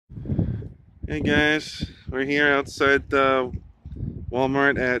Hey guys, we're here outside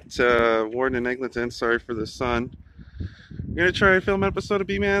Walmart at Warden and Eglinton. Sorry for the sun. We're gonna try and film an episode of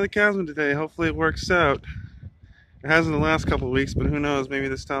B-Man of the Chasm today. Hopefully it works out. It has in the last couple of weeks, but who knows? Maybe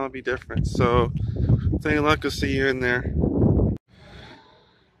this time will be different. So, with any luck, we'll see you in there.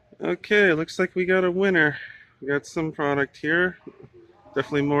 Okay, looks like we got a winner. We got some product here.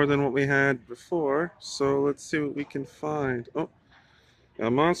 Definitely more than what we had before. So let's see what we can find. Oh, got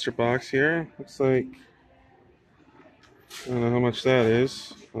a monster box here. Looks like I don't know how much that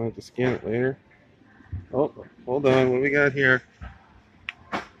is. I'll have to scan it later. Oh, hold on. What do we got here?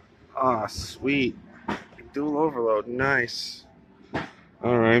 Ah, sweet. Dual overload. Nice.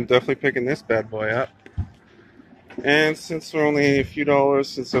 Alright, I'm definitely picking this bad boy up. And since we're only a few dollars,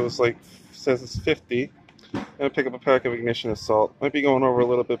 since it was like, says it's 50, I'm gonna pick up a pack of Ignition Assault. Might be going over a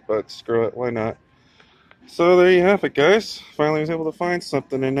little bit, but screw it. Why not? So there you have it, guys. Finally was able to find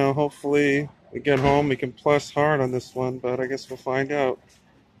something, and now hopefully we get home, we can plus hard on this one, but I guess we'll find out.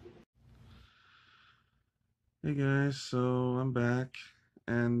 Hey guys, so I'm back,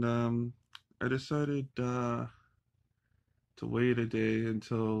 and I decided to wait a day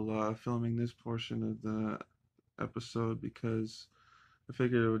until filming this portion of the episode because I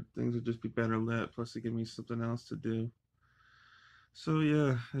figured things would just be better lit, plus it give me something else to do. So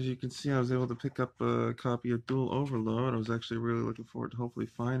yeah, as you can see, I was able to pick up a copy of Dual Overload. I was actually really looking forward to hopefully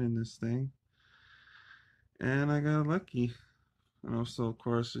finding this thing, and I got lucky. And also, of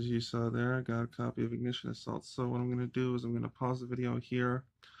course, as you saw there, I got a copy of Ignition Assault. So what I'm going to do is I'm going to pause the video here,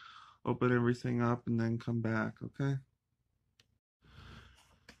 open everything up, and then come back, okay?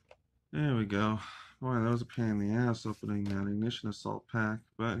 There we go. Boy, that was a pain in the ass opening that Ignition Assault pack.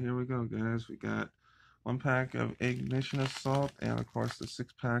 But here we go, guys. We got one pack of Ignition Assault, and of course the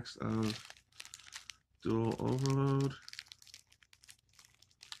 6 packs of Dual Overload.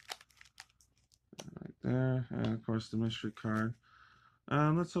 Right there. And of course the mystery card.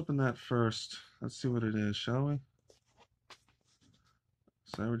 Let's open that first. Let's see what it is, shall we?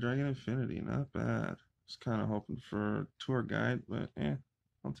 Cyber Dragon Infinity, not bad. Just kind of hoping for a tour guide, but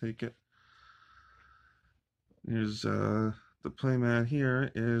I'll take it. Here's the playmat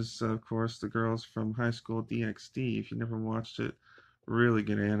here is, of course, the girls from High School DxD. If you never watched it, really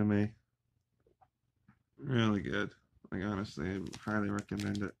good anime. Really good. Like, honestly, I highly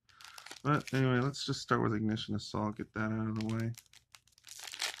recommend it. But anyway, let's just start with Ignition Assault, get that out of the way.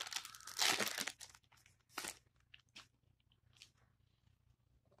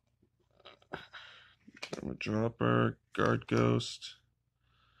 Armor Dropper, Guard Ghost,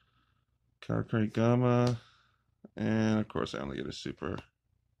 Karakuri Gamma, and of course I only get a super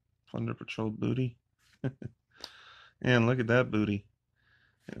Plunder Patrol booty. And look at that booty.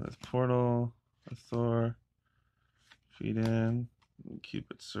 Okay, that's Portal, a Thor, Feed In, and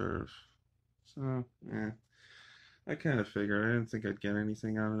Cupid Serve. So, I kind of figured. I didn't think I'd get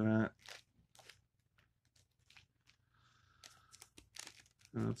anything out of that.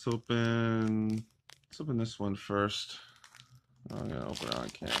 Let's open this one first. I'm gonna open it on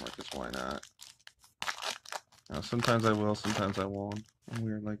camera because why not? Now, sometimes I will, sometimes I won't. I'm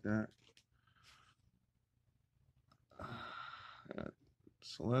weird like that.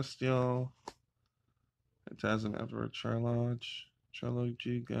 Celestial, Chasm Emperor Charloge, I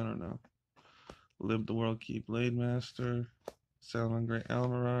don't know. Live the World Key Blade Master, Salmon Great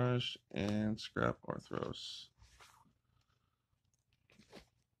Almirage, and Scrap Orthros.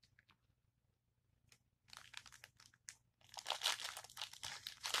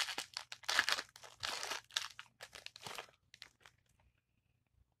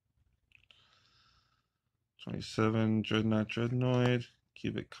 '27 Dreadnought Dreadnoid,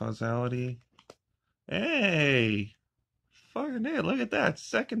 Cubic Causality. Hey! Fucking hey, look at that.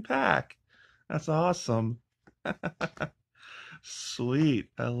 Second pack. That's awesome. Sweet.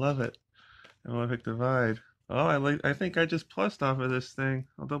 I love it. Malefic Divide. Oh, I think I just plussed off of this thing.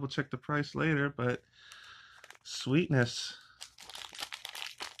 I'll double check the price later, but sweetness.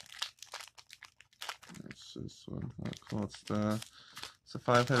 That's this one. Oh, cool. It's a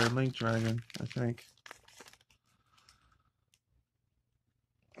 5-headed Link Dragon, I think.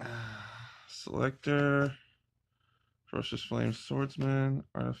 Selector, Ferocious Flame Swordsman,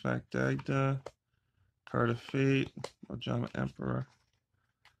 Artifact Dagda, Card of Fate, Ojama Emperor.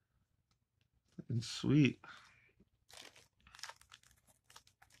 And sweet.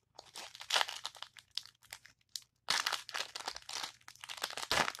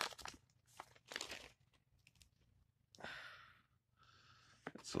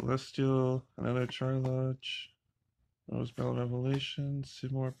 Celestial, another Charloge, Rosebell Revelation,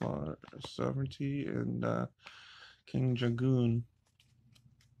 Seymour Bar Sovereignty, and King Dragoon.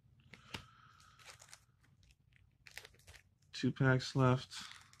 2 packs left.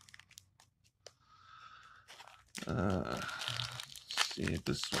 Let's see if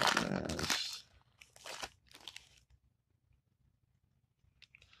this one has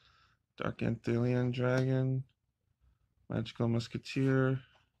Dark Anthelian Dragon, Magical Musketeer,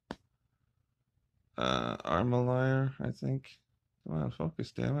 Armalier, I think. Come on,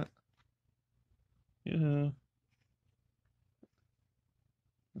 focus, damn it. Yeah.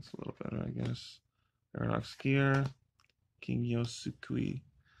 That's a little better, I guess. Paradox Gear, King Yosukui.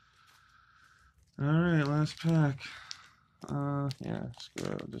 Alright, last pack. Yeah,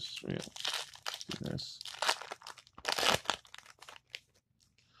 screw it. Just do this.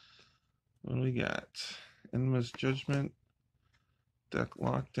 What do we got? Endless Judgment, Deck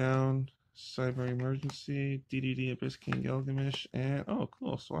Lockdown, Cyber Emergency, DDD Abyss King Gilgamesh, and oh,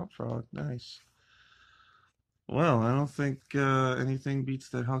 cool, Swap Frog. Nice. Well, I don't think anything beats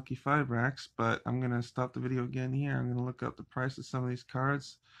that Hulky 5 racks, but I'm going to stop the video again here. I'm going to look up the price of some of these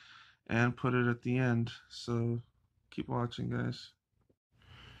cards and put it at the end. So keep watching, guys.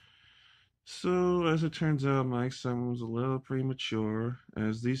 So, as it turns out, my excitement was a little premature,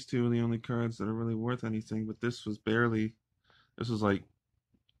 as these two are the only cards that are really worth anything, but this was like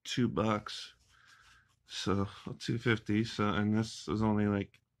 $2. So, $2.50, so, and this was only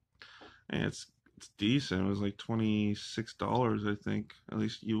like, and it's decent. It was like $26, I think, at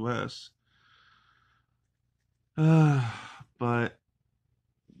least US. But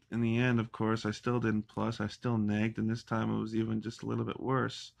in the end, of course, I still didn't plus. I still nagged, and this time it was even just a little bit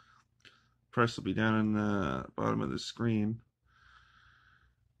worse. Price will be down in the bottom of the screen.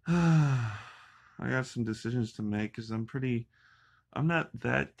 I got some decisions to make because I'm not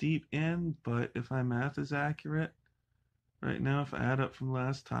that deep in, but if my math is accurate, right now, if I add up from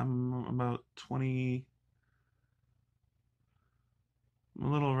last time, I'm about 20, I'm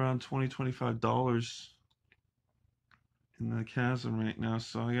a little around $25 in the Chasm right now,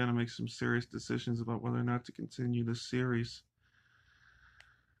 so I gotta make some serious decisions about whether or not to continue this series.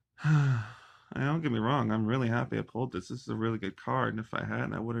 Don't get me wrong, I'm really happy I pulled this. This is a really good card, and if I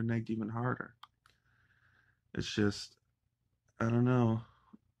hadn't, I would have nagged even harder. It's just, I don't know.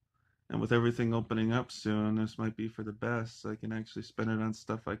 And with everything opening up soon, this might be for the best. So I can actually spend it on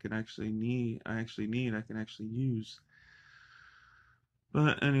stuff I can actually need, I can actually use.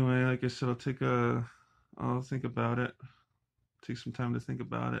 But anyway, like I said, I'll think about it. Take some time to think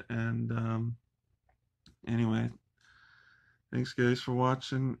about it. And anyway, thanks guys for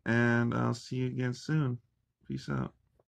watching, and I'll see you again soon. Peace out.